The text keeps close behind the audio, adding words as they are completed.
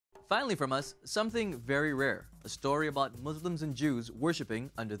Finally from us, something very rare, a story about Muslims and Jews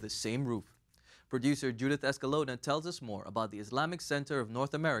worshiping under the same roof. Producer Judith Escalona tells us more about the Islamic Center of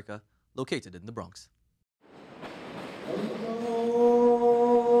North America, located in the Bronx.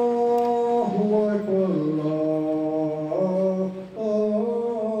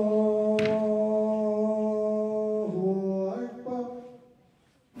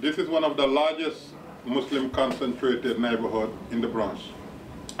 This is one of the largest Muslim concentrated neighborhoods in the Bronx,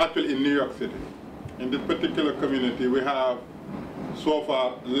 actually in New York City. In this particular community, we have so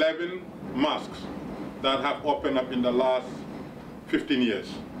far 11 mosques that have opened up in the last 15 years.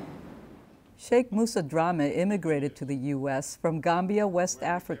 Sheikh Moussa Drammeh immigrated to the U.S. from Gambia, West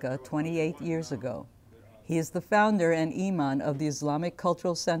Africa, 28 years ago. He is the founder and imam of the Islamic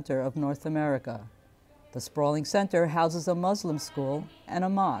Cultural Center of North America. The sprawling center houses a Muslim school and a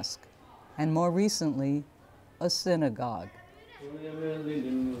mosque, and more recently, a synagogue.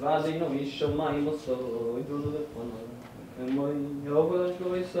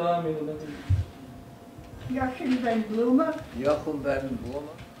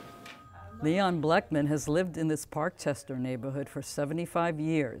 Leon Bleckman has lived in this Parkchester neighborhood for 75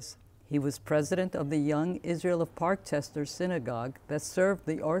 years. He was president of the Young Israel of Parkchester synagogue that served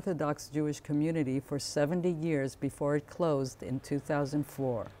the Orthodox Jewish community for 70 years before it closed in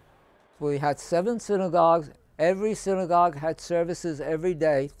 2004. We had 7 synagogues. Every synagogue had services every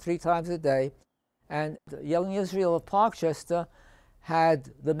day, 3 times a day. And the Young Israel of Parkchester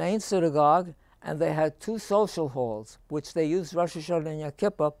had the main synagogue, and they had 2 social halls, which they used Rosh Hashanah and Yom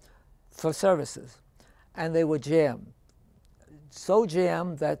Kippur for services. And they were jammed. So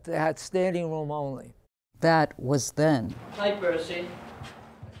jammed that they had standing room only. That was then. Hi, Percy.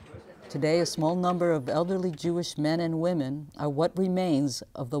 Today, a small number of elderly Jewish men and women are what remains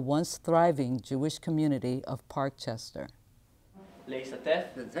of the once thriving Jewish community of Parkchester.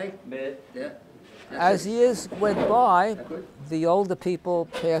 As years went by, the older people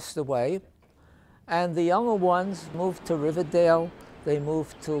passed away, and the younger ones moved to Riverdale. They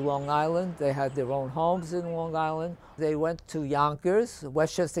moved to Long Island. They had their own homes in Long Island. They went to Yonkers,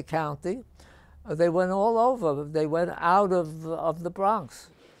 Westchester County. They went all over. They went out of the Bronx.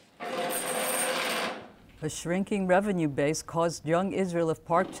 A shrinking revenue base caused Young Israel of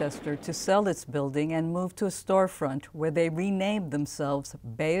Parkchester to sell its building and move to a storefront where they renamed themselves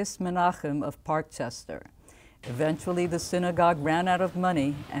Beis Menachem of Parkchester. Eventually, the synagogue ran out of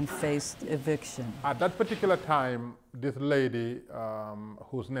money and faced eviction. At that particular time, this lady,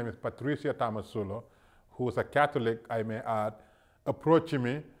 whose name is Patricia Tomasulo, who is a Catholic, I may add, approached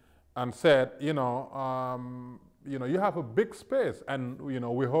me and said, you have a big space, and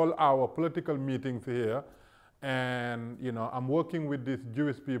we hold our political meetings here, and I'm working with these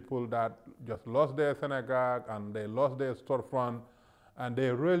Jewish people that just lost their synagogue and they lost their storefront, and they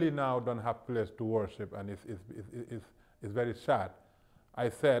really now don't have place to worship, and it's very sad. I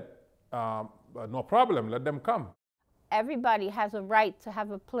said, no problem, let them come. Everybody has a right to have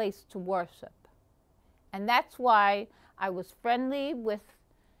a place to worship. And that's why I was friendly with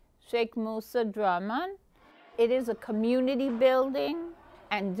Sheikh Moussa Drammeh. It is a community building,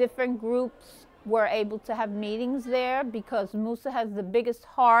 and different groups were able to have meetings there because Moussa has the biggest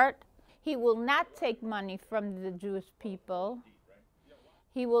heart. He will not take money from the Jewish people.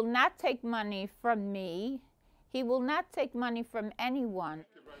 He will not take money from me. He will not take money from anyone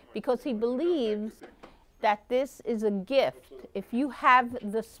because he believes that this is a gift. If you have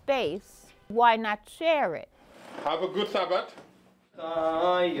the space, why not share it? Have a good Sabbath.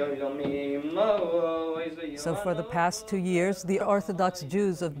 So for the past 2 years, the Orthodox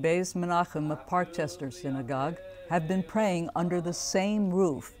Jews of Beis Menachem of Parkchester Synagogue have been praying under the same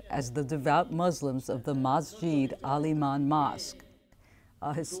roof as the devout Muslims of the Masjid Al-Iman Mosque,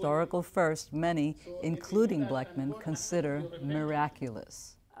 a historical first many, including Bleckman, consider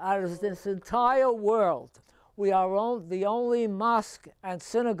miraculous. Out of this entire world, we are the only mosque and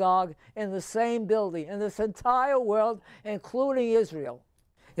synagogue in the same building in this entire world, including Israel.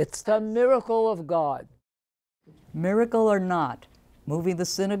 It's the miracle of God. Miracle or not, moving the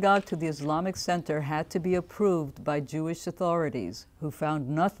synagogue to the Islamic Center had to be approved by Jewish authorities, who found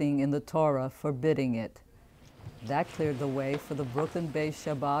nothing in the Torah forbidding it. That cleared the way for the Brooklyn-based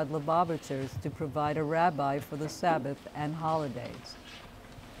Chabad Lubavitchers to provide a rabbi for the Sabbath and holidays.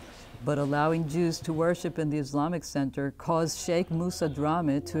 But allowing Jews to worship in the Islamic Center caused Sheikh Moussa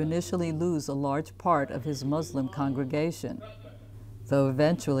Drammeh to initially lose a large part of his Muslim congregation, though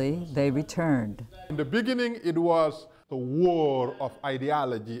eventually they returned. In the beginning, it was a war of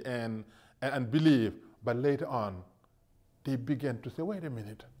ideology and belief, but later on, they began to say, wait a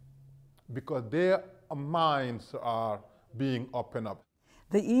minute, because their minds are being opened up.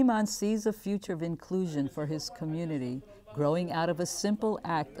 The Imam sees a future of inclusion for his community growing out of a simple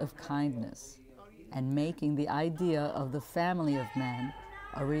act of kindness and making the idea of the family of man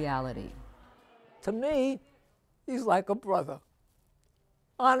a reality. To me, he's like a brother.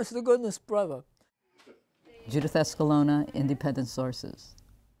 Honest to goodness brother. Judith Escalona, Independent Sources.